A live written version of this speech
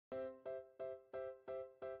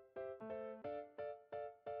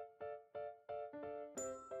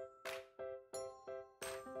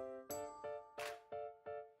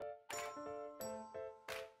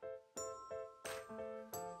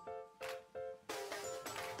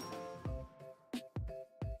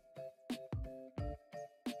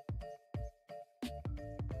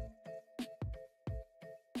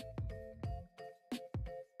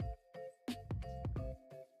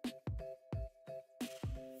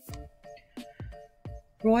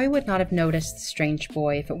Roy would not have noticed the strange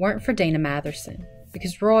boy if it weren't for Dana Matherson,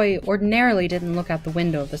 because Roy ordinarily didn't look out the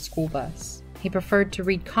window of the school bus. He preferred to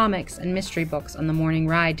read comics and mystery books on the morning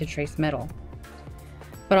ride to Trace Middle.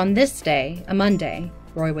 But on this day, a Monday,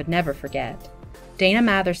 Roy would never forget. Dana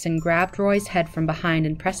Matherson grabbed Roy's head from behind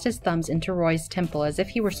and pressed his thumbs into Roy's temple as if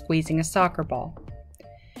he were squeezing a soccer ball.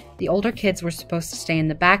 The older kids were supposed to stay in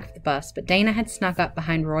the back of the bus, but Dana had snuck up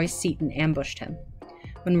behind Roy's seat and ambushed him.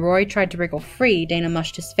 When Roy tried to wriggle free, Dana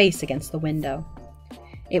mushed his face against the window.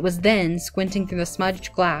 It was then, squinting through the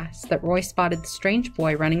smudged glass, that Roy spotted the strange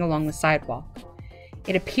boy running along the sidewalk.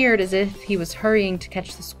 It appeared as if he was hurrying to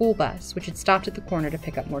catch the school bus, which had stopped at the corner to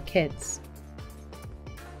pick up more kids.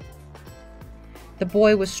 The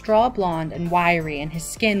boy was straw blonde and wiry, and his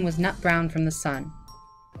skin was nut brown from the sun.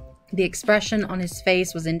 The expression on his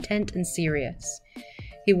face was intent and serious.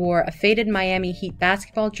 He wore a faded Miami Heat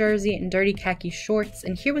basketball jersey and dirty khaki shorts,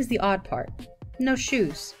 and here was the odd part: no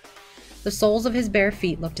shoes. The soles of his bare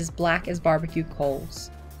feet looked as black as barbecue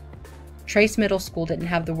coals. Trace Middle School didn't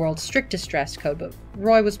have the world's strictest dress code, but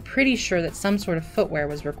Roy was pretty sure that some sort of footwear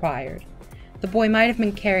was required. The boy might have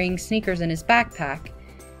been carrying sneakers in his backpack,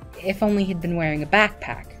 if only he'd been wearing a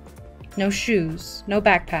backpack. No shoes, no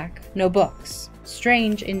backpack, no books.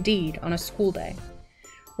 Strange, indeed, on a school day.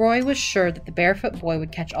 Roy was sure that the barefoot boy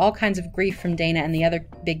would catch all kinds of grief from Dana and the other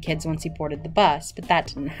big kids once he boarded the bus, but that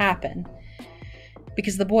didn't happen.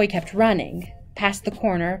 Because the boy kept running, past the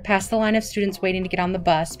corner, past the line of students waiting to get on the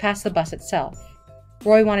bus, past the bus itself.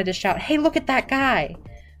 Roy wanted to shout, "Hey, look at that guy!"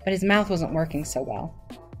 but his mouth wasn't working so well.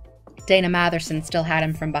 Dana Matherson still had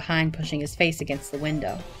him from behind, pushing his face against the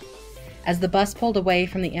window. As the bus pulled away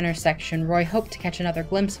from the intersection, Roy hoped to catch another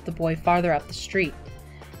glimpse of the boy farther up the street.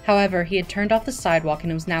 However, he had turned off the sidewalk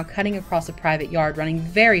and was now cutting across a private yard, running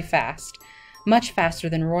very fast, much faster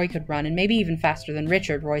than Roy could run, and maybe even faster than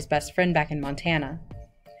Richard, Roy's best friend back in Montana.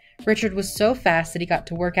 Richard was so fast that he got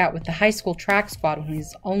to work out with the high school track squad when he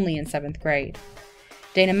was only in 7th grade.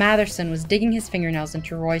 Dana Matherson was digging his fingernails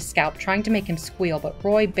into Roy's scalp, trying to make him squeal, but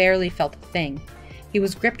Roy barely felt a thing. He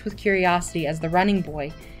was gripped with curiosity as the running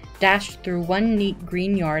boy dashed through one neat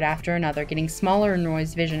green yard after another, getting smaller in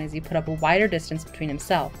Roy's vision as he put up a wider distance between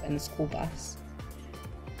himself and the school bus.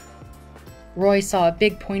 Roy saw a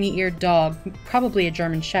big pointy-eared dog, probably a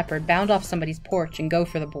German shepherd, bound off somebody's porch and go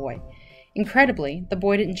for the boy. Incredibly, the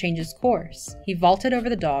boy didn't change his course. He vaulted over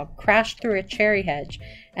the dog, crashed through a cherry hedge,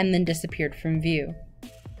 and then disappeared from view.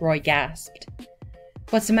 Roy gasped.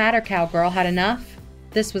 "What's the matter, cowgirl? Had enough?"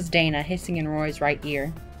 This was Dana, hissing in Roy's right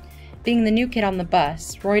ear. Being the new kid on the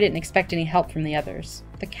bus, Roy didn't expect any help from the others.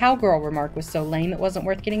 The cowgirl remark was so lame it wasn't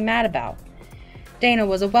worth getting mad about. Dana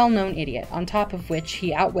was a well-known idiot, on top of which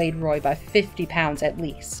he outweighed Roy by 50 pounds at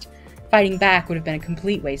least. Fighting back would have been a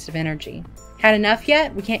complete waste of energy. "Had enough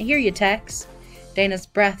yet? We can't hear you, Tex." Dana's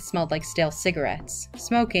breath smelled like stale cigarettes.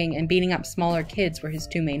 Smoking and beating up smaller kids were his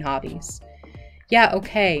two main hobbies. "Yeah,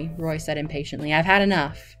 okay," Roy said impatiently. "I've had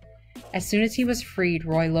enough." As soon as he was freed,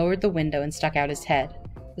 Roy lowered the window and stuck out his head.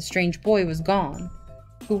 The strange boy was gone.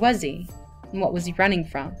 Who was he? And what was he running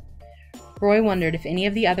from? Roy wondered if any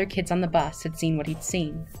of the other kids on the bus had seen what he'd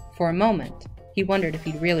seen. For a moment, he wondered if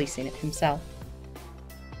he'd really seen it himself.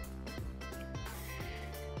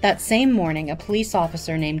 That same morning, a police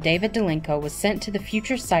officer named David Delinko was sent to the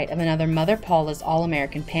future site of another Mother Paula's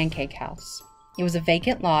All-American Pancake House. It was a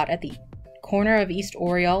vacant lot at the corner of East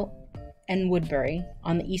Oriole and Woodbury,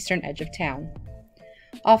 on the eastern edge of town.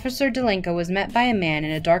 Officer Delinko was met by a man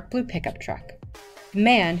in a dark blue pickup truck. The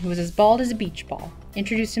man, who was as bald as a beach ball,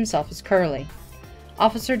 introduced himself as Curly.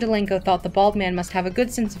 Officer Delinko thought the bald man must have a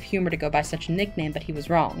good sense of humor to go by such a nickname, but he was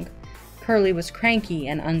wrong. Curly was cranky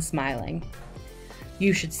and unsmiling.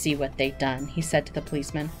 "You should see what they've done," he said to the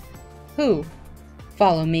policeman. "Who?"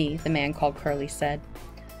 "Follow me," the man called Curly said.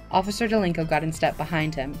 Officer Delinko got in step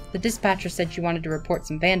behind him. "The dispatcher said you wanted to report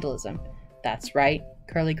some vandalism." "That's right,"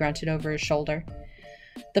 Curly grunted over his shoulder.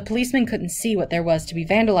 The policeman couldn't see what there was to be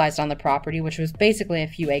vandalized on the property, which was basically a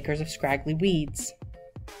few acres of scraggly weeds.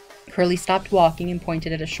 Curly stopped walking and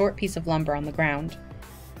pointed at a short piece of lumber on the ground.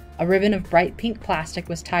 A ribbon of bright pink plastic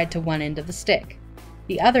was tied to one end of the stick.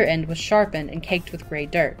 The other end was sharpened and caked with gray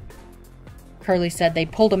dirt. Curly said they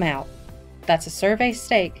pulled him out. "That's a survey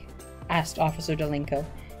stake?" asked Officer Delinko.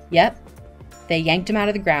 "Yep. They yanked him out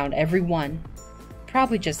of the ground, every one.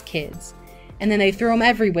 Probably just kids. And then they threw him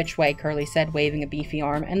every which way," Curly said, waving a beefy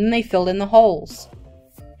arm, "and then they filled in the holes."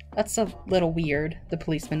 "That's a little weird," the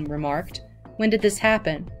policeman remarked. "When did this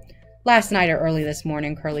happen?" "Last night or early this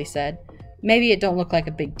morning," Curly said. "Maybe it don't look like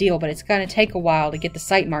a big deal, but it's gonna take a while to get the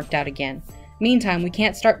site marked out again. Meantime, we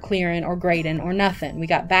can't start clearing or grading or nothing. We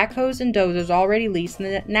got backhoes and dozers already leased,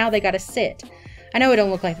 and now they gotta sit. I know it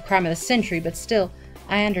don't look like the crime of the century, but still,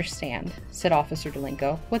 I understand, said Officer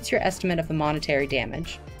Delinko. What's your estimate of the monetary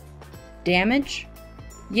damage? Damage?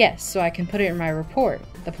 Yes, so I can put it in my report.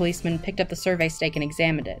 The policeman picked up the survey stake and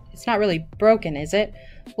examined it. It's not really broken, is it?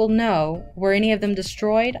 Well, no. Were any of them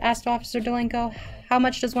destroyed? Asked Officer Delinko. How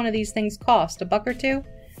much does one of these things cost? $1 or $2?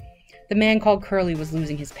 The man called Curly was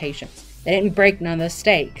losing his patience. They didn't break none of the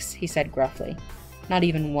stakes, he said gruffly. Not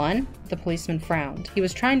even one? The policeman frowned. He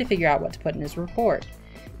was trying to figure out what to put in his report.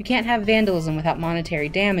 You can't have vandalism without monetary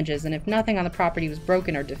damages, and if nothing on the property was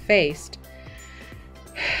broken or defaced...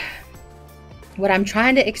 What I'm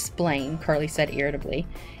trying to explain, Curly said irritably,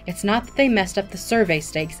 it's not that they messed up the survey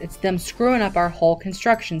stakes, it's them screwing up our whole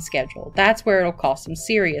construction schedule. That's where it'll cost some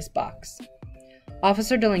serious bucks.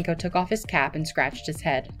 Officer Delinko took off his cap and scratched his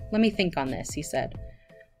head. Let me think on this, he said.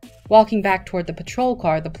 Walking back toward the patrol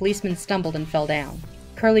car, the policeman stumbled and fell down.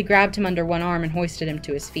 Curly grabbed him under one arm and hoisted him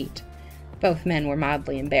to his feet. Both men were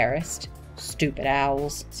mildly embarrassed. Stupid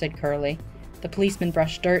owls, said Curly. The policeman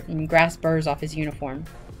brushed dirt and grass burrs off his uniform.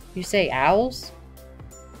 You say owls?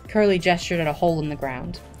 Curly gestured at a hole in the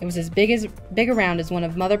ground. It was as big around as one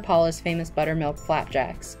of Mother Paula's famous buttermilk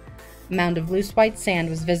flapjacks. A mound of loose white sand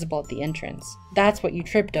was visible at the entrance. That's what you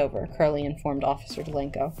tripped over, Curly informed Officer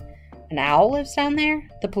Delinko. An owl lives down there?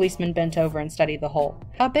 The policeman bent over and studied the hole.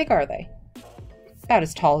 How big are they? About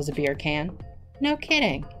as tall as a beer can. No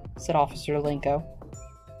kidding, said Officer Delinko.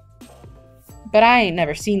 But I ain't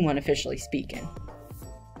never seen one officially speaking.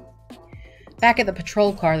 Back at the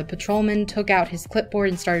patrol car, the patrolman took out his clipboard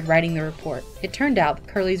and started writing the report. It turned out that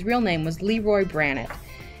Curly's real name was Leroy Brannett,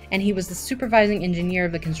 and he was the supervising engineer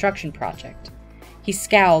of the construction project. He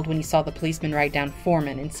scowled when he saw the policeman write down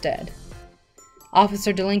foreman instead.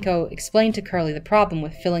 Officer Delinko explained to Curly the problem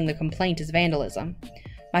with filling the complaint as vandalism.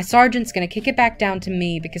 My sergeant's gonna kick it back down to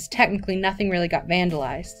me because technically nothing really got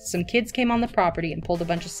vandalized. Some kids came on the property and pulled a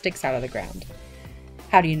bunch of sticks out of the ground.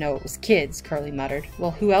 How do you know it was kids? Curly muttered.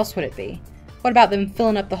 Well, who else would it be? What about them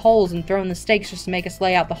filling up the holes and throwing the stakes just to make us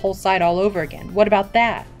lay out the whole site all over again? What about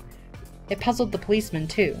that? It puzzled the policeman,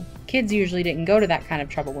 too. Kids usually didn't go to that kind of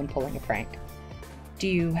trouble when pulling a prank. Do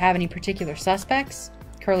you have any particular suspects?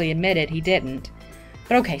 Curly admitted he didn't.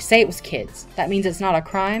 But okay, say it was kids. That means it's not a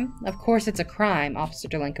crime? Of course it's a crime, Officer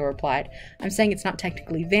Delinko replied. I'm saying it's not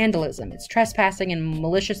technically vandalism. It's trespassing and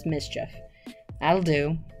malicious mischief. That'll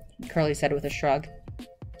do, Curly said with a shrug.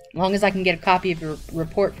 As long as I can get a copy of your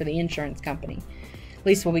report for the insurance company. At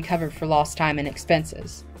least we'll be covered for lost time and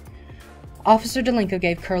expenses. Officer Delinko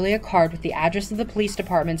gave Curly a card with the address of the police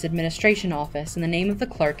department's administration office and the name of the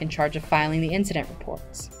clerk in charge of filing the incident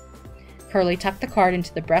reports. Curly tucked the card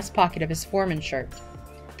into the breast pocket of his foreman's shirt.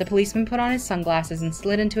 The policeman put on his sunglasses and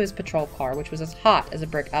slid into his patrol car, which was as hot as a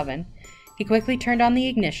brick oven. He quickly turned on the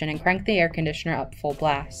ignition and cranked the air conditioner up full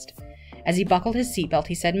blast. As he buckled his seatbelt,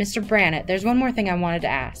 he said, Mr. Brannett, there's one more thing I wanted to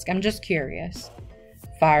ask. I'm just curious.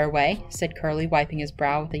 Fire away, said Curly, wiping his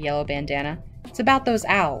brow with a yellow bandana. It's about those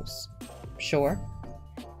owls. Sure.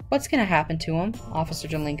 What's going to happen to them? Officer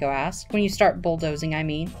Delinko asked. When you start bulldozing, I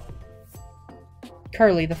mean.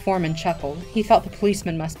 Curly, the foreman, chuckled. He thought the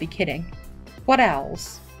policeman must be kidding. What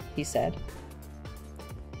owls? He said.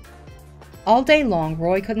 All day long,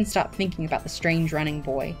 Roy couldn't stop thinking about the strange running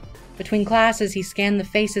boy. Between classes, he scanned the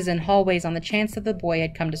faces in hallways on the chance that the boy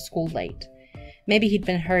had come to school late. Maybe he'd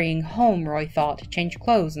been hurrying home, Roy thought, to change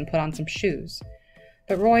clothes and put on some shoes.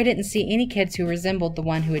 But Roy didn't see any kids who resembled the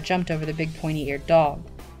one who had jumped over the big pointy-eared dog.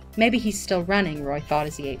 Maybe he's still running, Roy thought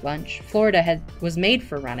as he ate lunch. Florida was made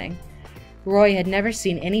for running. Roy had never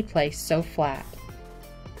seen any place so flat.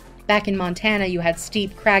 Back in Montana, you had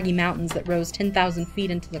steep, craggy mountains that rose 10,000 feet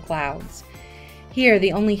into the clouds. Here,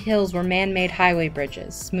 the only hills were man-made highway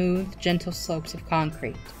bridges, smooth, gentle slopes of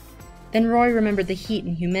concrete. Then Roy remembered the heat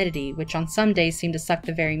and humidity, which on some days seemed to suck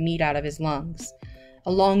the very meat out of his lungs.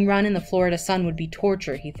 A long run in the Florida sun would be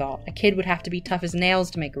torture, he thought. A kid would have to be tough as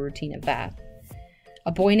nails to make a routine of that.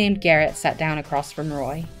 A boy named Garrett sat down across from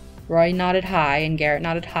Roy. Roy nodded high, and Garrett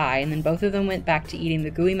nodded high, and then both of them went back to eating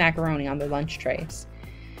the gooey macaroni on their lunch trays.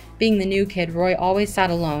 Being the new kid, Roy always sat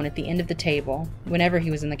alone at the end of the table, whenever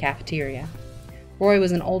he was in the cafeteria. Roy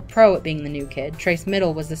was an old pro at being the new kid. Trace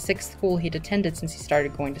Middle was the 6th school he'd attended since he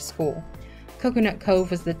started going to school. Coconut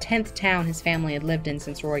Cove was the 10th town his family had lived in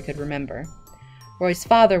since Roy could remember. Roy's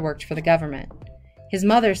father worked for the government. His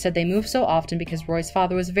mother said they moved so often because Roy's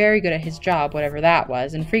father was very good at his job, whatever that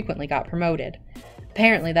was, and frequently got promoted.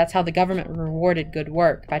 Apparently, that's how the government rewarded good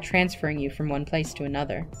work, by transferring you from one place to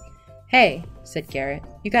another. Hey, said Garrett,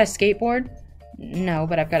 you got a skateboard? No,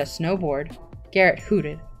 but I've got a snowboard. Garrett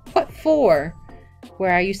hooted. What for?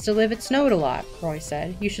 Where I used to live, it snowed a lot, Roy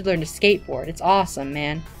said. You should learn to skateboard. It's awesome,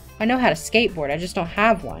 man. I know how to skateboard, I just don't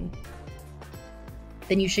have one.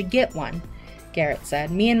 Then you should get one, Garrett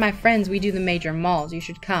said. Me and my friends, we do the major malls. You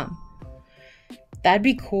should come. That'd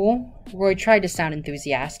be cool. Roy tried to sound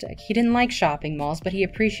enthusiastic. He didn't like shopping malls, but he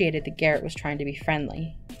appreciated that Garrett was trying to be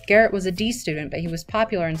friendly. Garrett was a D student, but he was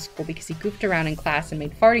popular in school because he goofed around in class and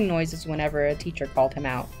made farting noises whenever a teacher called him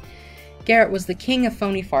out. Garrett was the king of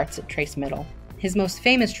phony farts at Trace Middle. His most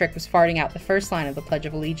famous trick was farting out the first line of the Pledge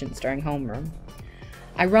of Allegiance during homeroom.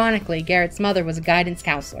 Ironically, Garrett's mother was a guidance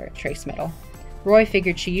counselor at Trace Middle. Roy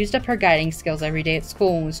figured she used up her guiding skills every day at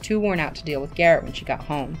school and was too worn out to deal with Garrett when she got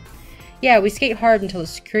home. Yeah, we skate hard until the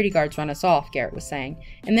security guards run us off, Garrett was saying.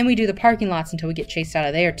 And then we do the parking lots until we get chased out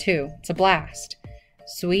of there, too. It's a blast.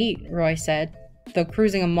 Sweet, Roy said, though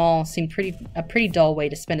cruising a mall seemed a pretty dull way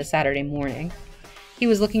to spend a Saturday morning. He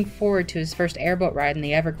was looking forward to his first airboat ride in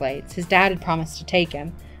the Everglades. His dad had promised to take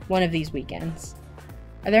him one of these weekends.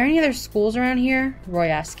 Are there any other schools around here? Roy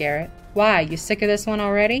asked Garrett. Why, you sick of this one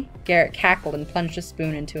already? Garrett cackled and plunged a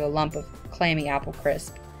spoon into a lump of clammy apple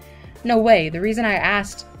crisp. No way. The reason I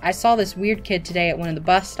asked, I saw this weird kid today at one of the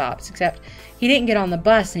bus stops, except he didn't get on the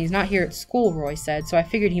bus and he's not here at school, Roy said, so I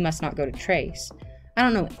figured he must not go to Trace. I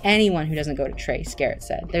don't know anyone who doesn't go to Trace, Garrett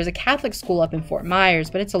said. There's a Catholic school up in Fort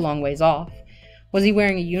Myers, but it's a long ways off. Was he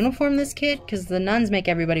wearing a uniform, this kid? Because the nuns make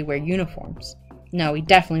everybody wear uniforms. No, he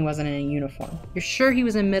definitely wasn't in a uniform. You're sure he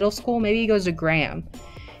was in middle school? Maybe he goes to Graham,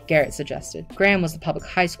 Garrett suggested. Graham was the public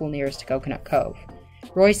high school nearest to Coconut Cove.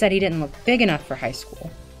 Roy said he didn't look big enough for high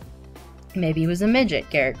school. Maybe he was a midget,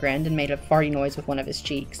 Garrett grinned and made a farty noise with one of his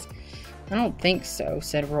cheeks. I don't think so,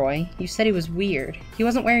 said Roy. You said he was weird. He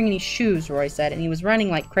wasn't wearing any shoes, Roy said, and he was running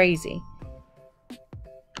like crazy.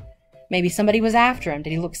 Maybe somebody was after him.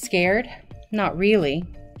 Did he look scared? Not really.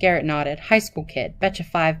 Garrett nodded. High school kid. Betcha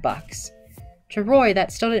 $5. To Roy,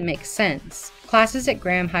 that still didn't make sense. Classes at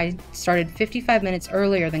Graham High started 55 minutes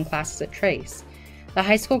earlier than classes at Trace. The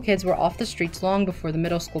high school kids were off the streets long before the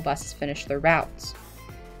middle school buses finished their routes.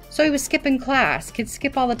 So he was skipping class. Kids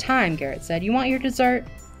skip all the time, Garrett said. You want your dessert?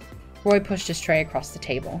 Roy pushed his tray across the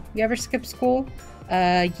table. You ever skip school?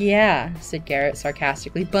 Yeah, said Garrett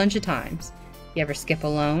sarcastically. Bunch of times. You ever skip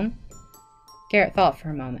alone? Garrett thought for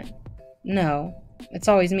a moment. No, it's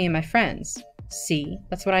always me and my friends. See,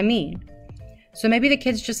 that's what I mean. So maybe the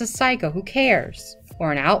kid's just a psycho. Who cares?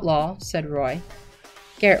 Or an outlaw, said Roy.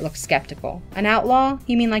 Garrett looked skeptical. An outlaw?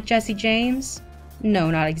 You mean like Jesse James?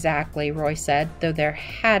 No, not exactly, Roy said, though there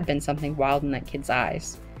had been something wild in that kid's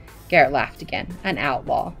eyes. Garrett laughed again. An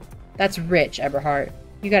outlaw. That's rich, Eberhard.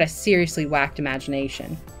 You got a seriously whacked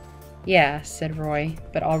imagination. Yeah, said Roy,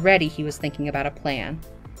 but already he was thinking about a plan.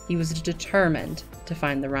 He was determined to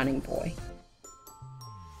find the running boy.